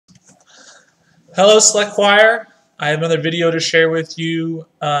Hello, Select Choir. I have another video to share with you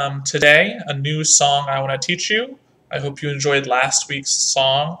today, a new song I want to teach you. I hope you enjoyed last week's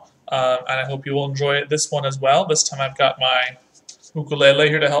song, and I hope you will enjoy this one as well. This time I've got my ukulele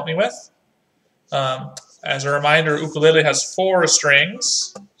here to help me with. As a reminder, ukulele has 4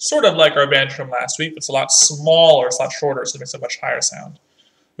 strings, sort of like our banjo from last week, but it's a lot smaller, it's a lot shorter, so it makes a much higher sound.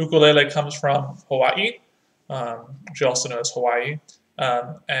 Ukulele comes from Hawaii, which you also know as Hawaii,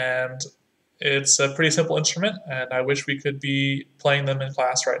 and it's a pretty simple instrument, and I wish we could be playing them in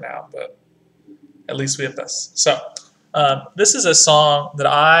class right now, but at least we have this. So, this is a song that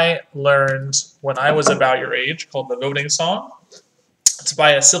I learned when I was about your age, called the Voting Song. It's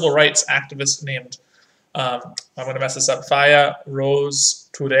by a civil rights activist named, I'm going to mess this up, Faya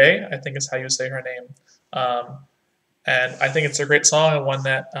Rose Touré, I think is how you say her name. And I think it's a great song and one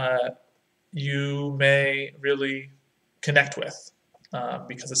that you may really connect with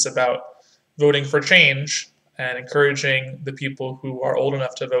because it's about voting for change and encouraging the people who are old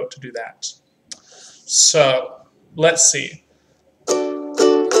enough to vote to do that. So, let's see. I'm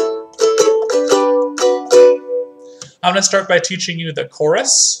going to start by teaching you the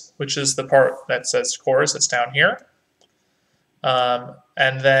chorus, which is the part that says chorus. It's down here.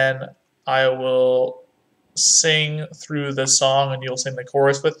 And then I will sing through the song and you'll sing the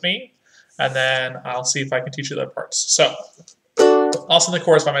chorus with me. And then I'll see if I can teach you the other parts. So, I'll sing the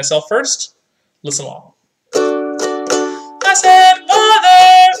chorus by myself first. Listen along. I said,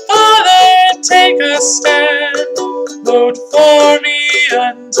 Mother, Father, take a stand. Vote for me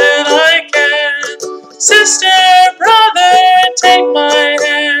until I can. Sister, brother, take my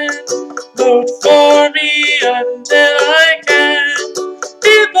hand. Vote for me until I can.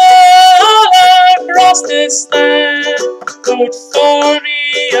 People all across this land, vote for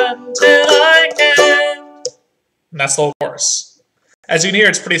me until I can. And that's the whole chorus. As you can hear,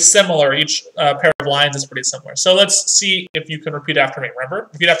 it's pretty similar. Each pair of lines is pretty similar. So let's see if you can repeat after me. Remember?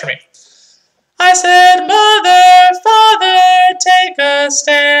 Repeat after me. I said, Mother, Father, take a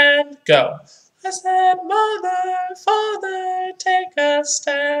stand. Go. I said, Mother, Father, take a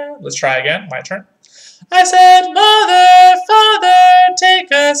stand. Let's try again. My turn. I said, Mother, Father,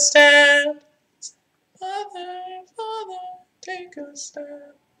 take a stand. Mother, Father, take a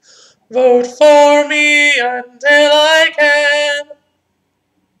stand. Vote for me until I can.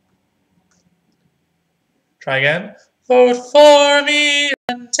 Try again. Vote for me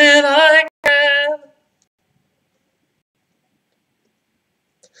until I can.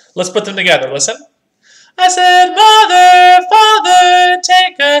 Let's put them together. Listen. I said, Mother, Father,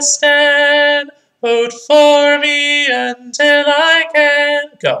 take a stand. Vote for me until I can.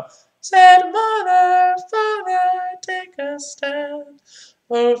 Go. Said, Mother, Father, take a stand.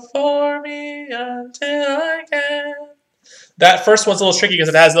 Vote for me until I can. That first one's a little tricky because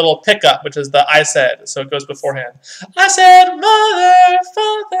it has a little pickup, which is the I said, so it goes beforehand. I said, Mother,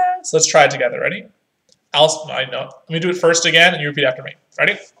 Father. So let's try it together. Ready? I know. Let me do it first again, and you repeat after me.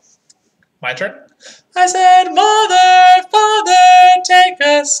 Ready? My turn. I said, Mother, Father, take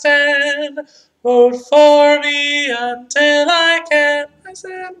a stand. Vote for me until I can. I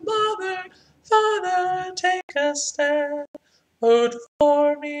said, Mother, Father, take a stand. Vote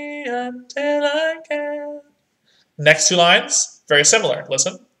for me until I can. Next 2 lines, very similar.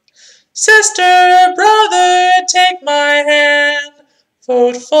 Listen. Sister, brother, take my hand.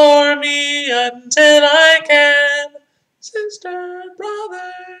 Vote for me until I can. Sister,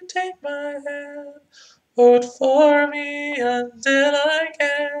 brother, take my hand. Vote for me until I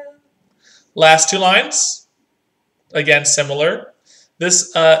can. Last 2 lines, again similar.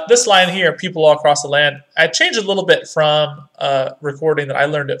 This line here, people all across the land, I changed it a little bit from a recording that I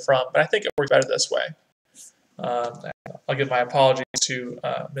learned it from, but I think it works better this way. I'll give my apologies to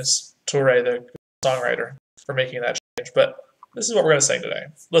Miss Touré, the songwriter, for making that change, but this is what we're going to sing today.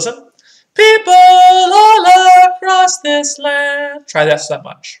 Listen. People all across this land. Try that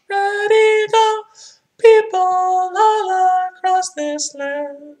much. Ready, go. People all across this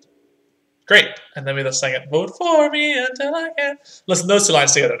land. Great. And then we just sing it. Vote for me until I can. Listen to those 2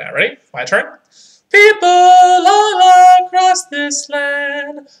 lines together now. Ready? My turn. People all across this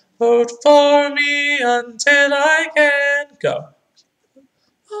land, vote for me until I can. Go.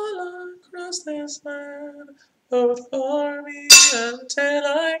 All across this land, vote for me until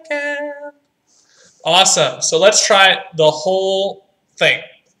I can. Awesome. So let's try the whole thing,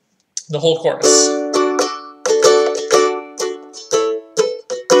 the whole chorus.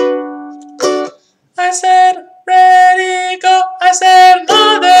 I said, ready, go. I said,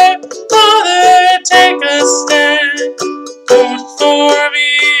 Mother, Father, take a stand. Vote for me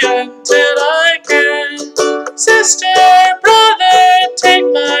until I can. Sister, brother, take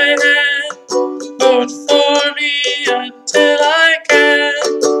my hand.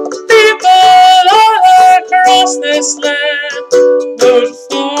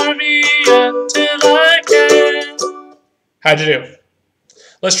 How'd you do?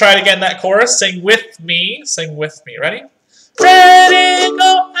 Let's try it again, that chorus. Sing with me. Sing with me. Ready? Ready,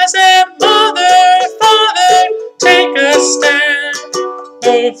 go. I said, Mother, Father, take a stand.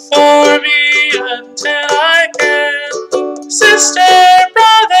 Vote for me until I can. Sister,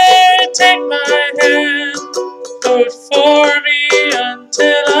 brother, take my hand. Vote for me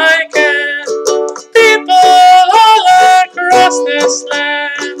until I can. People all across this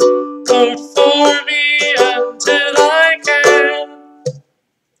land, vote for me until I can.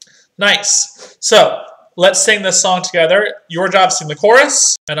 Nice. So, let's sing this song together. Your job is to sing the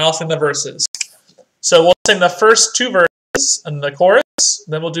chorus, and I'll sing the verses. So we'll sing the first 2 verses and the chorus.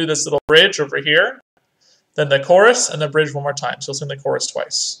 Then we'll do this little bridge over here. Then the chorus and the bridge one more time. So we'll sing the chorus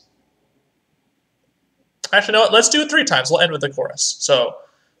twice. Actually, no, let's do it 3 times. We'll end with the chorus. So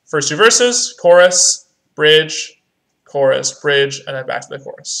first 2 verses, chorus, bridge, bridge, and then back to the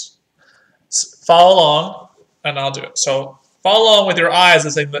chorus. Follow along, and I'll do it. So follow along with your eyes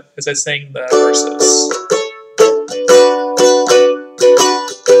as I sing the verses.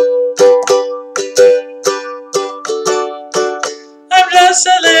 I'm just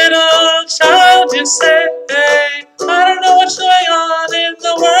a little child, you say. I don't know what's going on in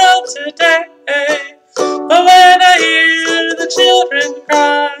the world today. But when I hear the children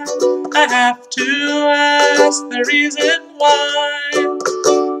cry, I have to ask the reason why.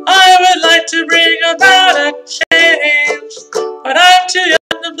 I would like to bring about a change, but I'm too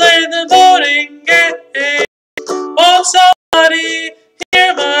young to play the voting game. Won't somebody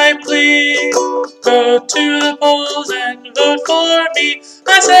hear my plea? Go to the polls and vote for me.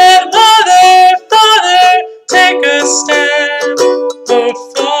 I said, Mother, Father, take a stand. Vote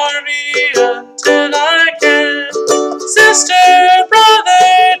for me until I can. Sister,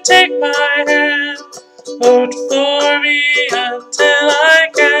 brother, take my hand. Vote for me until I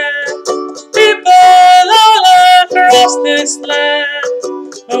can. People all across this land,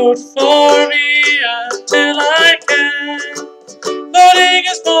 vote for me until I can. Voting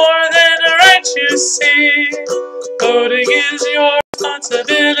is more than a right, you see. Voting is your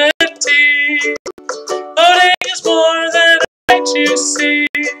responsibility. Voting is more than a right, you see.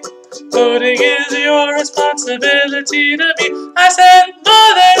 Voting is your responsibility to me. I said,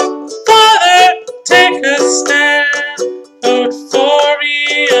 Mother, Father, take a stand. Vote for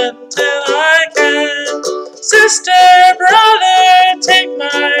me until I can. Sister, brother, take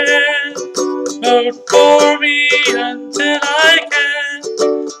my hand. Vote for me until I can.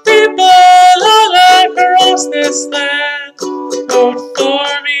 People all across this land, vote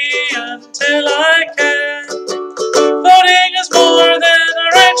for me until I can. Voting is more than a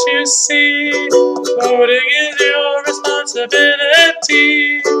right, you see. Voting is your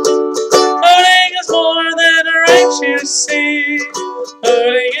responsibility. Voting is more than a right, you see.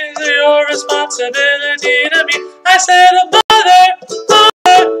 Voting is your responsibility to me. I said, Mother,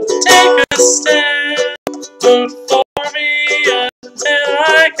 Father, take a stand. Vote for me until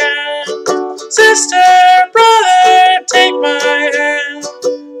I can. Sister, brother, take my hand.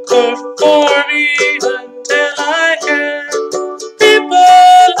 Vote for me until I can. People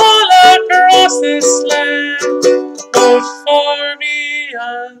all across this land, vote for me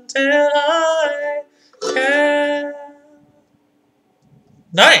until I can.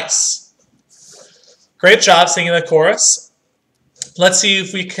 Nice. Great job singing the chorus. Let's see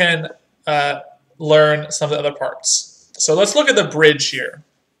if we can learn some of the other parts. So let's look at the bridge here.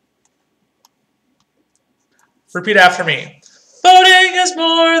 Repeat after me. Voting is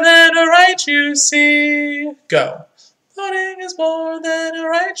more than a right, you see. Go. Voting is more than a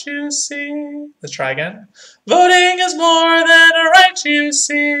right, you see. Let's try again. Voting is more than a right, you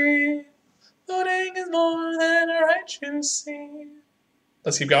see. Voting is more than a right, you see.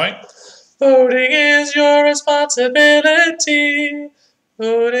 Let's keep going. Voting is your responsibility.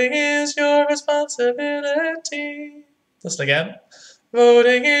 Voting is your responsibility. Listen again.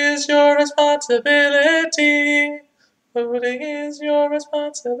 Voting is your responsibility. Voting is your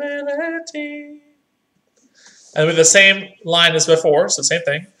responsibility. And with the same line as before, so same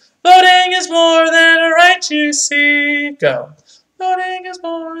thing. Voting is more than a right, you see. Go. Voting is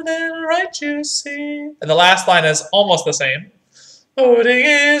more than a right, you see. And the last line is almost the same. Voting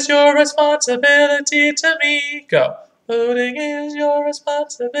is your responsibility to me. Go. Voting is your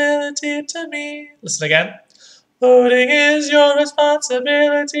responsibility to me. Listen again. Voting is your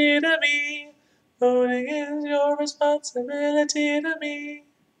responsibility to me. Voting is your responsibility to me.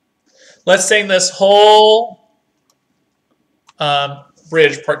 Let's sing this whole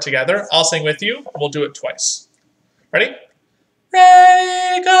bridge part together. I'll sing with you. We'll do it twice. Ready?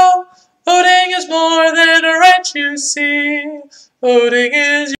 Ready, go. Voting is more than a right, you see. Voting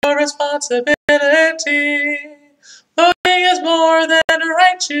is your responsibility. Voting is more than a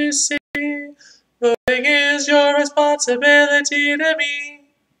right, you see. Voting is your responsibility to me.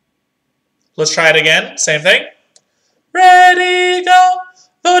 Let's try it again. Same thing. Ready, go.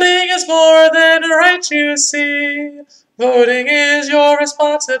 Voting is more than a right, you see. Voting is your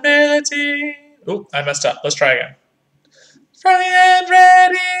responsibility. Oop, I messed up. Let's try again. From the end,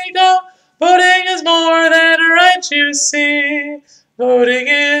 ready, go. Voting is more than a right, you see. Voting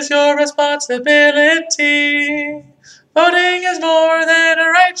is your responsibility. Voting is more than a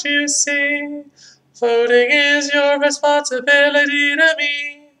right, you see. Voting is your responsibility to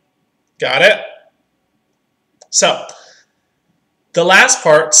me. Got it? So, the last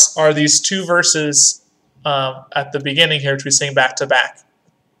parts are these two verses at the beginning here, which we sing back to back.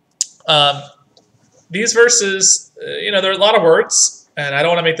 These verses, there are a lot of words, and I don't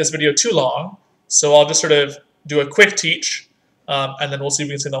want to make this video too long, so I'll just sort of do a quick teach, and then we'll see if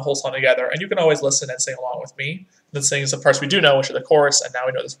we can sing the whole song together. And you can always listen and sing along with me. Then sing some parts we do know, which are the chorus, and now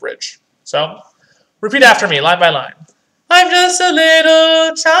we know this bridge. So, repeat after me, line by line. I'm just a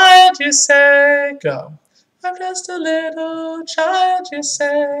little child, you say. Go. I'm just a little child, you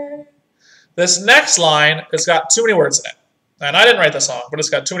say. This next line has got too many words in it. And I didn't write the song, but it's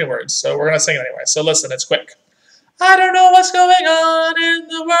got too many words, so we're going to sing it anyway. So listen, it's quick. I don't know what's going on in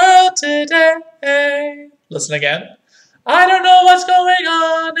the world today. Listen again. I don't know what's going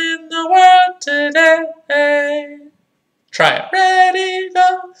on in the world today. Try it. Ready,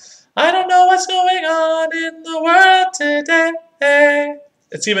 go. I don't know what's going on in the world today.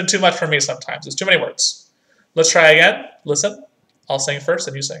 It's even too much for me sometimes. It's too many words. Let's try again. Listen. I'll sing first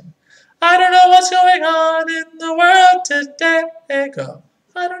and you sing. I don't know what's going on in the world today. Go.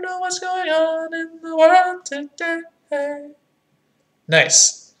 I don't know what's going on in the world today.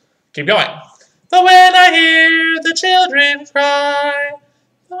 Nice. Keep going. But when I hear the children cry,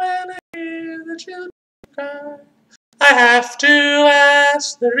 when I hear the children cry, I have to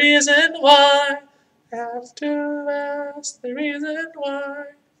ask the reason why. I have to ask the reason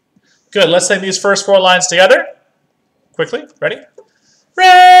why. Good. Let's sing these first 4 lines together. Quickly. Ready?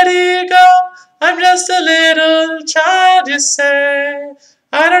 Ready, go. I'm just a little child, you say.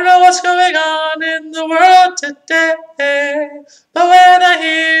 I don't know what's going on in the world today. But when I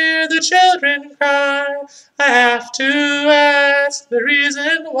hear the children cry, I have to ask the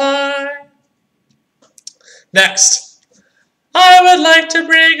reason why. Next. I would like to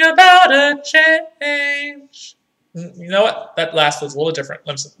bring about a change. You know what? That last was a little different.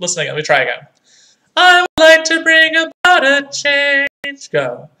 Listen again. Let me try again. I would like to bring about a change.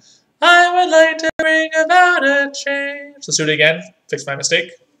 Go. I would like to bring about a change. Let's do it again. Fix my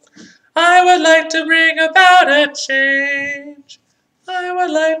mistake. I would like to bring about a change. I would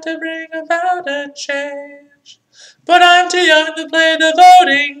like to bring about a change. But I'm too young to play the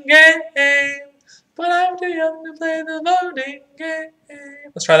voting game. But I'm too young to play the voting game.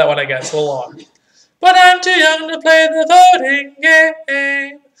 Let's try that one again. It's a little long. But I'm too young to play the voting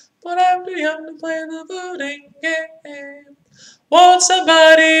game. But I'm too young to play the voting game. Won't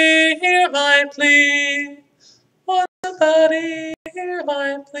somebody hear my plea? Won't somebody hear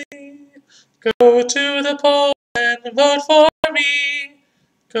my plea? Go to the polls and vote for me.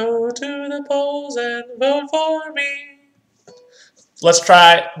 Go to the polls and vote for me. Let's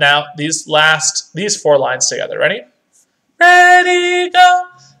try now these 4 lines together. Ready? Ready, go.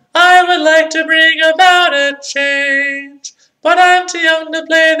 I would like to bring about a change, but I'm too young to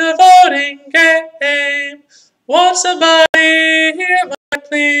play the voting game. Won't somebody hear my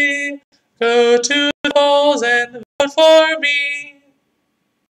plea? Go to the polls and vote for me.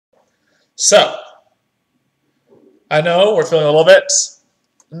 So, I know we're feeling a little bit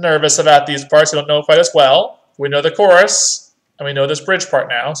nervous about these parts. We don't know quite as well. We know the chorus, and we know this bridge part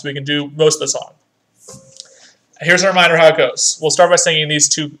now, so we can do most of the song. Here's a reminder how it goes. We'll start by singing these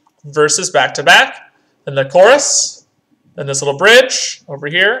 2 verses back to back, then the chorus, then this little bridge over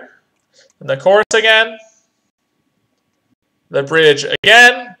here, and the chorus again, the bridge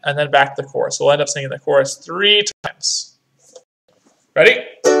again, and then back to the chorus. We'll end up singing the chorus 3 times. Ready?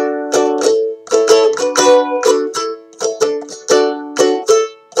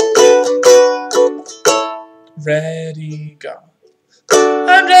 Ready, go.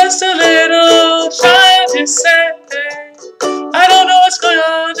 I'm just a little child, you say. I don't know what's going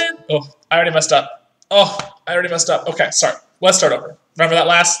on in... Oh, I already messed up. Okay, sorry. Let's start over. Remember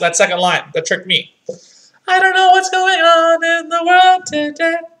that second line? That tricked me. I don't know what's going on in the world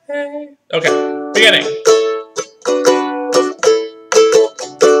today. Okay, beginning.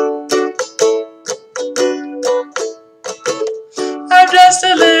 I'm just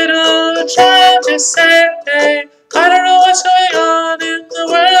a little child, you say. I don't know what's going on in the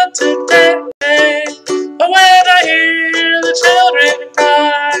world today. But when I hear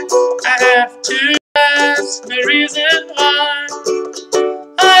have to ask the reason why.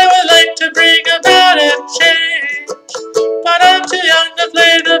 I would like to bring about a change, but I'm too young to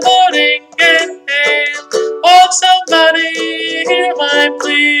play the voting game. Won't somebody hear my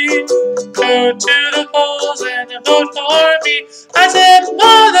plea? Go to the polls and vote for me. I said,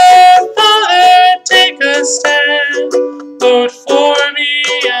 Mother, Father, take a stand. Vote for me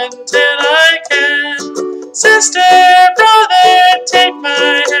until I can. Sister, brother, take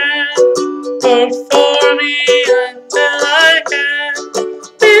my hand. Vote for me until I can.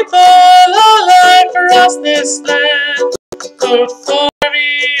 People all across this land, vote for me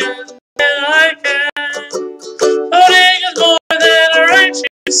until I can. Voting is more than a right,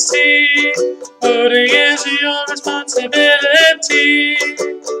 you see. Voting is your responsibility.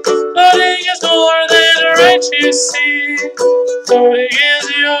 Voting is more than a right, you see. Voting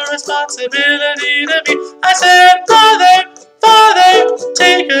is your responsibility to me. I said, Mother, Father,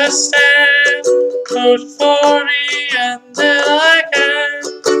 take a stand. Vote for me until I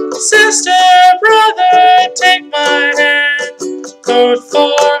can. Sister, brother, take my hand. Vote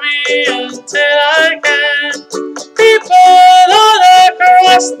for me until I can. People all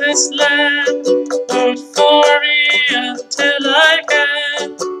across this land, vote for me until I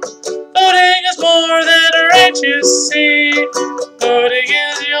can. Voting is more than a right, you see. Voting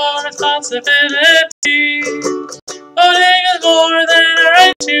is your responsibility. Voting is more than a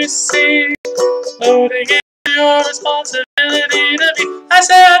right, you see. Voting is your responsibility to me. I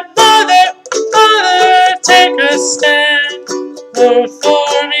said, Mother, Father, take a stand. Vote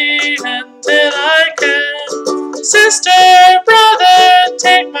for me until I can. Sister, brother,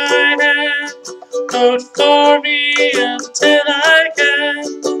 take my hand. Vote for me until I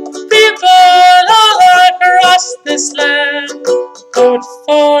can. People all across this land, vote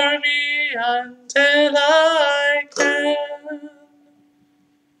for me until I can.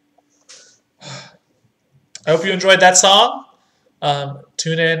 I hope you enjoyed that song.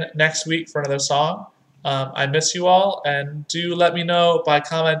 Tune in next week for another song. I miss you all, and do let me know by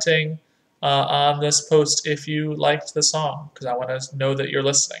commenting on this post if you liked the song, because I want to know that you're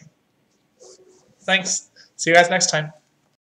listening. Thanks. See you guys next time.